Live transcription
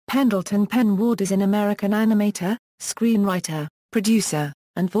Pendleton Ward is an American animator, screenwriter, producer,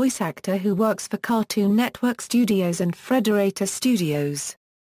 and voice actor who works for Cartoon Network Studios and Frederator Studios.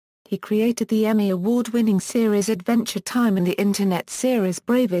 He created the Emmy-award-winning series Adventure Time and the internet series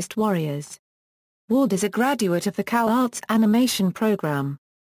Bravest Warriors. Ward is a graduate of the CalArts Animation Program.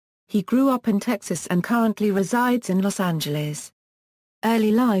 He grew up in Texas and currently resides in Los Angeles.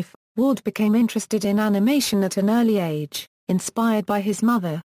 Early life, Ward became interested in animation at an early age, inspired by his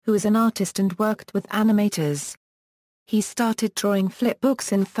mother, who is an artist and worked with animators. He started drawing flip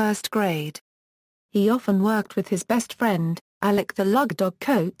books in first grade. He often worked with his best friend, Alec the Lug Dog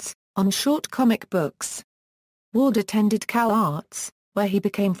Coates, on short comic books. Ward attended CalArts, where he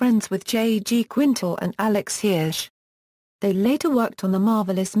became friends with J.G. Quintal and Alex Hirsch. They later worked on The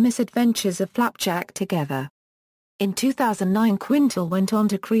Marvelous Misadventures of Flapjack together. In 2009 Quintal went on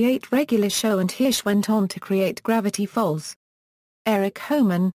to create Regular Show and Hirsch went on to create Gravity Falls. Eric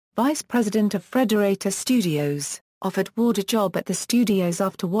Homan, vice president of Frederator Studios, offered Ward a job at the studios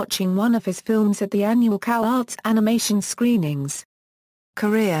after watching one of his films at the annual CalArts Animation screenings.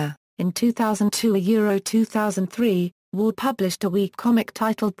 Career. In 2002–2003, Ward published a week comic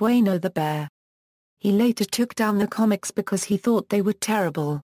titled Bueno the Bear. He later took down the comics because he thought they were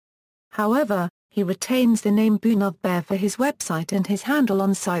terrible. However, he retains the name Bueno the Bear for his website and his handle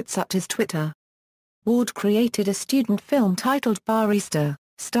on sites such as Twitter. Ward created a student film titled Barista,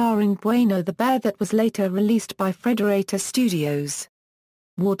 starring Bueno the Bear that was later released by Frederator Studios.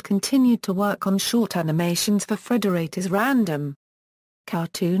 Ward continued to work on short animations for Frederator's Random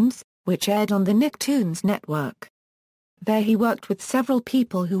Cartoons, which aired on the Nicktoons network. There he worked with several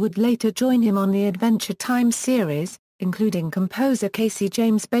people who would later join him on the Adventure Time series, including composer Casey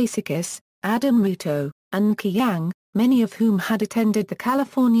James Basicus, Adam Ruto, and Nki Yang, many of whom had attended the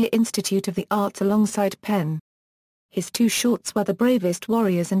California Institute of the Arts alongside Penn. His two shorts were The Bravest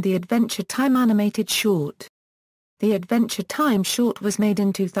Warriors and the Adventure Time animated short. The Adventure Time short was made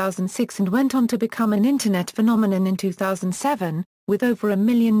in 2006 and went on to become an internet phenomenon in 2007, with over 1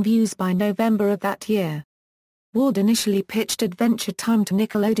 million views by November of that year. Ward initially pitched Adventure Time to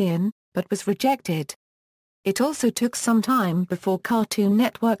Nickelodeon, but was rejected. It also took some time before Cartoon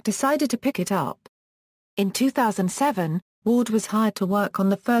Network decided to pick it up. In 2007, Ward was hired to work on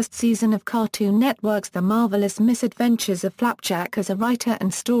the first season of Cartoon Network's The Marvelous Misadventures of Flapjack as a writer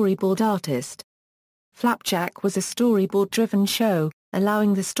and storyboard artist. Flapjack was a storyboard-driven show,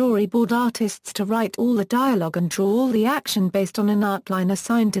 allowing the storyboard artists to write all the dialogue and draw all the action based on an outline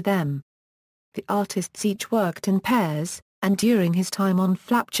assigned to them. The artists each worked in pairs, and during his time on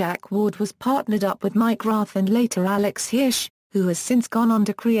Flapjack Ward was partnered up with Mike Rath and later Alex Hirsch, who has since gone on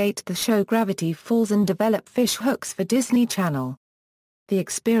to create the show Gravity Falls and develop fish hooks for Disney Channel. The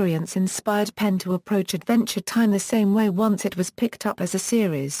experience inspired Penn to approach Adventure Time the same way once it was picked up as a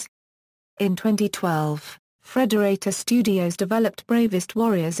series. In 2012, Frederator Studios developed Bravest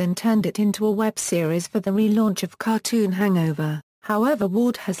Warriors and turned it into a web series for the relaunch of Cartoon Hangover, however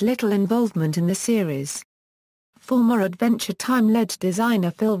Ward has little involvement in the series. Former Adventure Time lead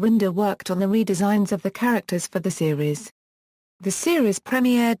designer Phil Rinder worked on the redesigns of the characters for the series. The series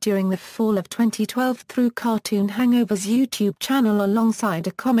premiered during the fall of 2012 through Cartoon Hangover's YouTube channel alongside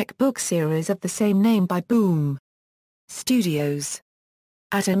a comic book series of the same name by Boom Studios.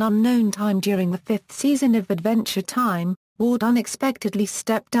 At an unknown time during the 5th season of Adventure Time, Ward unexpectedly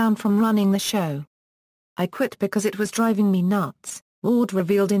stepped down from running the show. "I quit because it was driving me nuts," Ward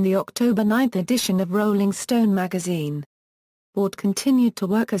revealed in the October 9 edition of Rolling Stone magazine. Ward continued to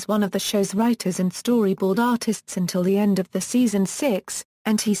work as one of the show's writers and storyboard artists until the end of the season 6,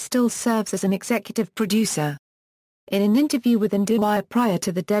 and he still serves as an executive producer. In an interview with IndieWire prior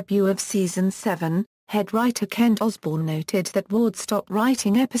to the debut of season 7, head writer Kent Osborne noted that Ward stopped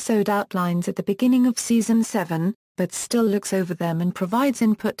writing episode outlines at the beginning of season 7, but still looks over them and provides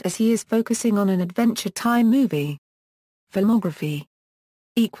input as he is focusing on an Adventure Time movie. Filmography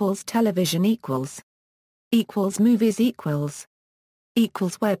 =television =movies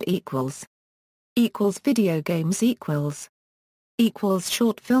 =web =video games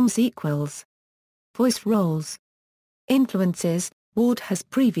 =short films Voice roles. Influences. Ward has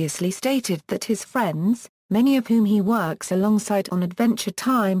previously stated that his friends, many of whom he works alongside on Adventure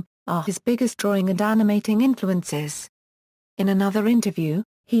Time, are his biggest drawing and animating influences. In another interview,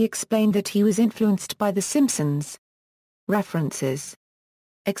 he explained that he was influenced by The Simpsons. References.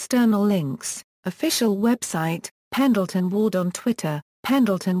 External links. Official website, Pendleton Ward on Twitter,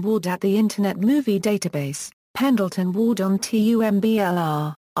 Pendleton Ward at the Internet Movie Database, Pendleton Ward on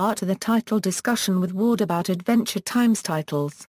TUMBLR, art. The title discussion with Ward about Adventure Time's titles.